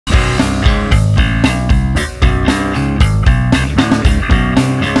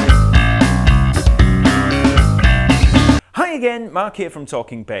again, Mark here from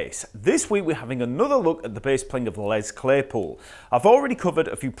Talking Bass. This week we're having another look at the bass playing of Les Claypool. I've already covered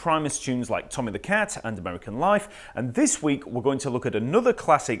a few Primus tunes like Tommy the Cat and American Life, and this week we're going to look at another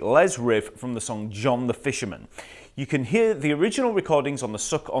classic Les riff from the song John The Fisherman. You can hear the original recordings on the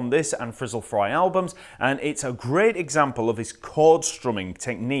Suck on This and Frizzle Fry albums, and it's a great example of his chord strumming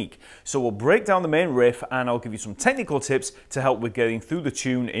technique. So we'll break down the main riff and I'll give you some technical tips to help with getting through the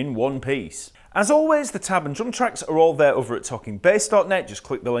tune in one piece. As always, the tab and drum tracks are all there over at talkingbass.net. Just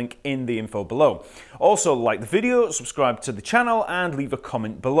click the link in the info below. Also, like the video, subscribe to the channel, and leave a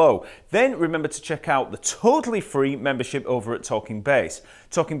comment below. Then remember to check out the totally free membership over at Talking Bass.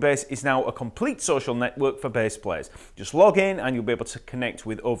 Talking Bass is now a complete social network for bass players. Just log in and you'll be able to connect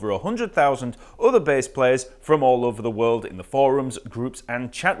with over 100,000 other bass players from all over the world in the forums, groups,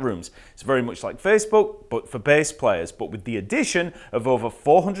 and chat rooms. It's very much like Facebook, but for bass players, but with the addition of over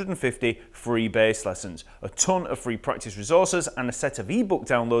 450 free bass lessons, a ton of free practice resources, and a set of ebook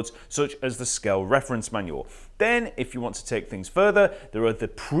downloads such as the Scale Reference Manual. Then, if you want to take things further, there are the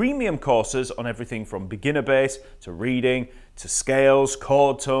premium courses on everything from beginner bass to reading to scales,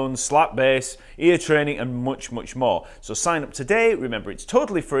 chord tones, slap bass, ear training, and much, much more. So sign up today, remember it's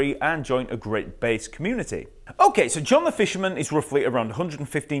totally free, and join a great bass community. Okay, so John the Fisherman is roughly around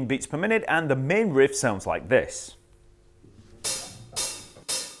 115 beats per minute, and the main riff sounds like this.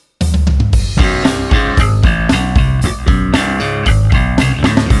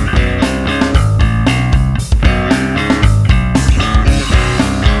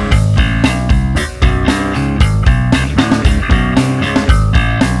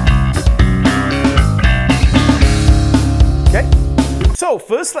 So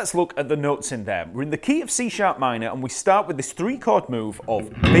first let's look at the notes in there. We're in the key of C sharp minor and we start with this 3-chord move of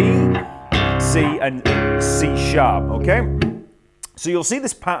B, C and C sharp, okay? So you'll see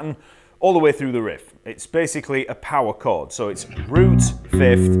this pattern all the way through the riff. It's basically a power chord. So it's root,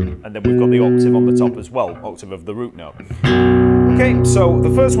 fifth, and then we've got the octave on the top as well, octave of the root note. Okay, so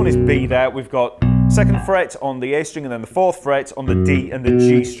the first one is B there. We've got 2nd fret on the A string and then the 4th fret on the D and the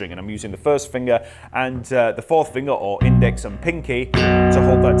G string, and I'm using the 1st finger and the 4th finger or index and pinky to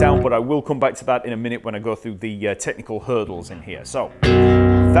hold that down, but I will come back to that in a minute when I go through the technical hurdles in here. So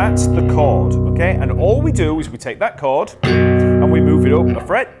that's the chord, okay, and all we do is we take that chord and we move it up a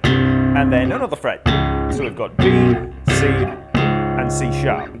fret and then another fret. So we've got B, C and C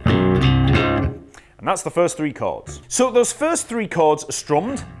sharp. And that's the first 3 chords. So those first 3 chords are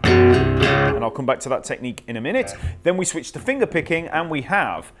strummed, and I'll come back to that technique in a minute. Then we switch to finger picking and we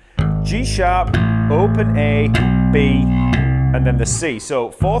have G sharp, open A, B, and then the C.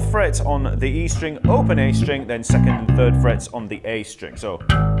 So 4th fret on the E string, open A string, then 2nd and 3rd frets on the A string. So,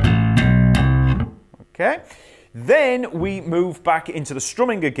 okay. Then we move back into the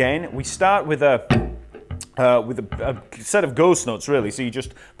strumming again. We start with a set of ghost notes really, so you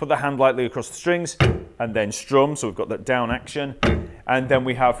just put the hand lightly across the strings and then strum, so we've got that down action, and then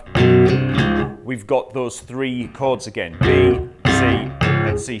we've got those 3 chords again, B, C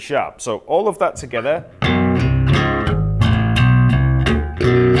and C sharp. So all of that together.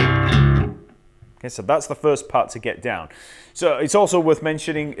 Okay, so that's the first part to get down. So it's also worth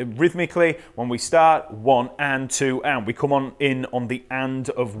mentioning rhythmically, when we start 1 and 2 and, we come on in on the and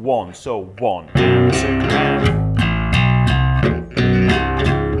of 1. So 1 and 2 and.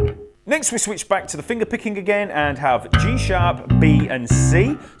 Next we switch back to the finger picking again and have G sharp, B and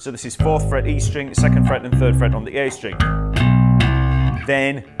C. So this is 4th fret E string, 2nd fret and 3rd fret on the A string.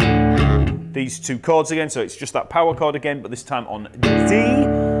 Then these 2 chords again, so it's just that power chord again, but this time on D.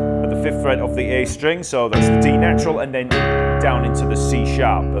 The 5th fret of the A string, so that's the D natural, and then down into the C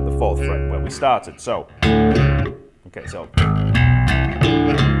sharp at the 4th fret where we started. So, okay, so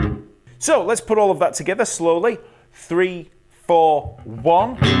let's put all of that together slowly. 3, 4,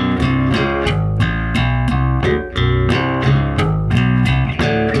 1.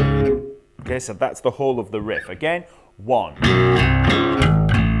 Okay, so that's the whole of the riff. Again, 1.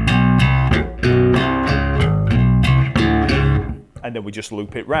 And then we just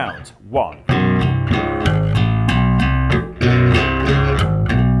loop it round. 1.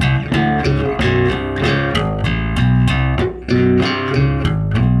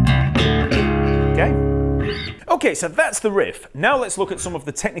 Okay, so that's the riff. Now let's look at some of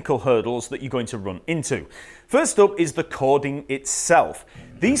the technical hurdles that you're going to run into. First up is the chording itself.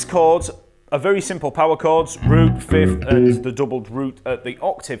 These chords are very simple power chords, root, 5th, and the doubled root at the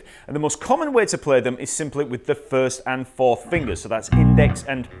octave. And the most common way to play them is simply with the 1st and 4th fingers. So that's index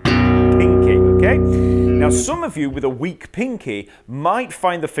and pinky, okay? Now some of you with a weak pinky might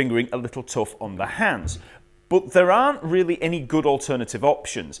find the fingering a little tough on the hands. But there aren't really any good alternative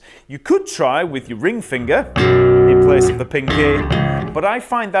options. You could try with your ring finger in in place of the pinky, but I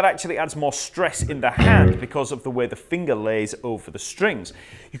find that actually adds more stress in the hand because of the way the finger lays over the strings.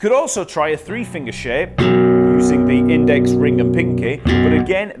 You could also try a 3-finger shape using the index, ring and pinky, but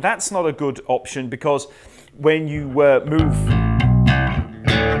again, that's not a good option because when you move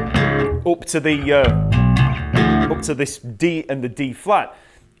up to this D and the D flat,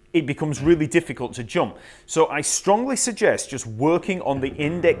 it becomes really difficult to jump. So I strongly suggest just working on the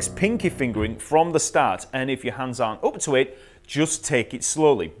index pinky fingering from the start, and if your hands aren't up to it, just take it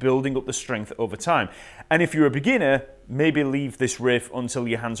slowly, building up the strength over time. And if you're a beginner, maybe leave this riff until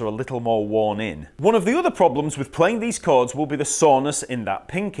your hands are a little more worn in. One of the other problems with playing these chords will be the soreness in that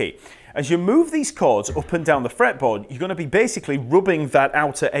pinky. As you move these chords up and down the fretboard, you're going to be basically rubbing that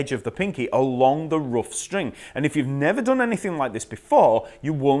outer edge of the pinky along the rough string. And if you've never done anything like this before,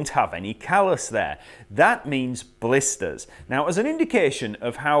 you won't have any callus there. That means blisters. Now, as an indication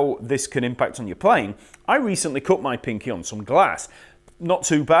of how this can impact on your playing, I recently cut my pinky on some glass. Not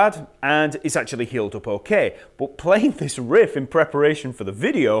too bad, and it's actually healed up okay. But playing this riff in preparation for the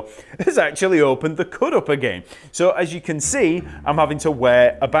video has actually opened the cut up again. So as you can see, I'm having to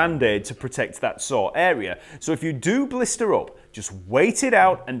wear a band-aid to protect that sore area. So if you do blister up, just wait it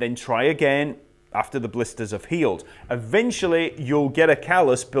out and then try again after the blisters have healed. Eventually, you'll get a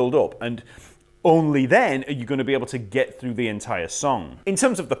callus build up, and only then are you going to be able to get through the entire song. In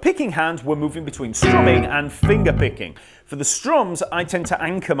terms of the picking hand, we're moving between strumming and finger picking. For the strums, I tend to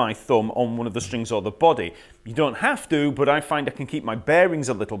anchor my thumb on one of the strings or the body. You don't have to, but I find I can keep my bearings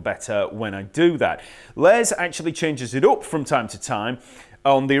a little better when I do that. Les actually changes it up from time to time.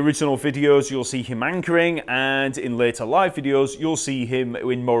 On the original videos, you'll see him anchoring, and in later live videos, you'll see him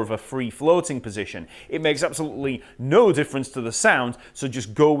in more of a free floating position. It makes absolutely no difference to the sound, so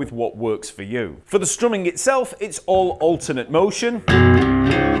just go with what works for you. For the strumming itself, it's all alternate motion,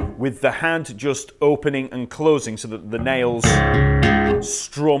 with the hand just opening and closing so that the nails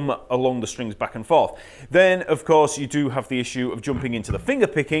strum along the strings back and forth. Then, of course, you do have the issue of jumping into the finger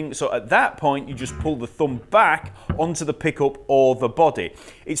picking, so at that point, you just pull the thumb back onto the pickup or the body.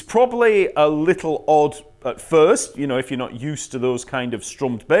 It's probably a little odd at first, you know, if you're not used to those kind of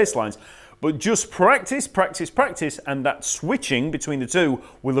strummed bass lines, but just practice, practice, practice, and that switching between the two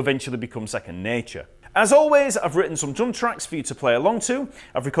will eventually become second nature. As always, I've written some drum tracks for you to play along to.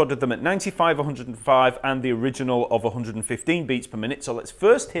 I've recorded them at 95, 105, and the original of 115 beats per minute, so let's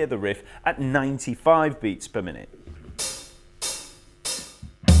first hear the riff at 95 beats per minute.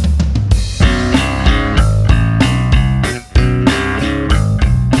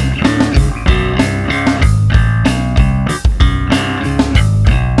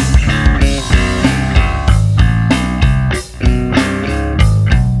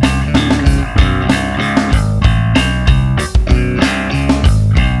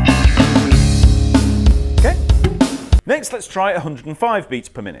 Next, let's try 105 beats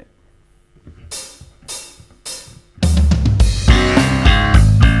per minute.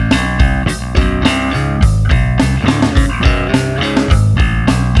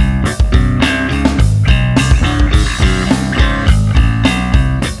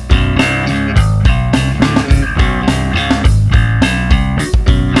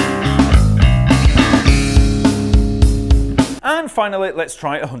 And finally, let's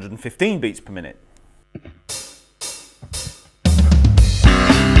try 115 beats per minute.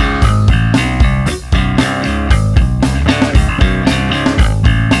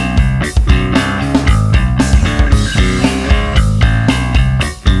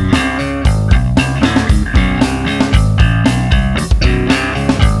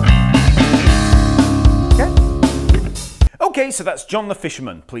 Okay, so that's John the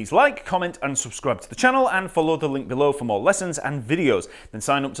Fisherman. Please like, comment and subscribe to the channel, and follow the link below for more lessons and videos. Then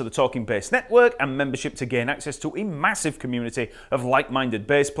sign up to the Talking Bass Network and membership to gain access to a massive community of like-minded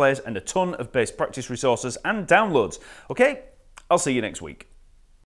bass players and a ton of bass practice resources and downloads. Okay, I'll see you next week.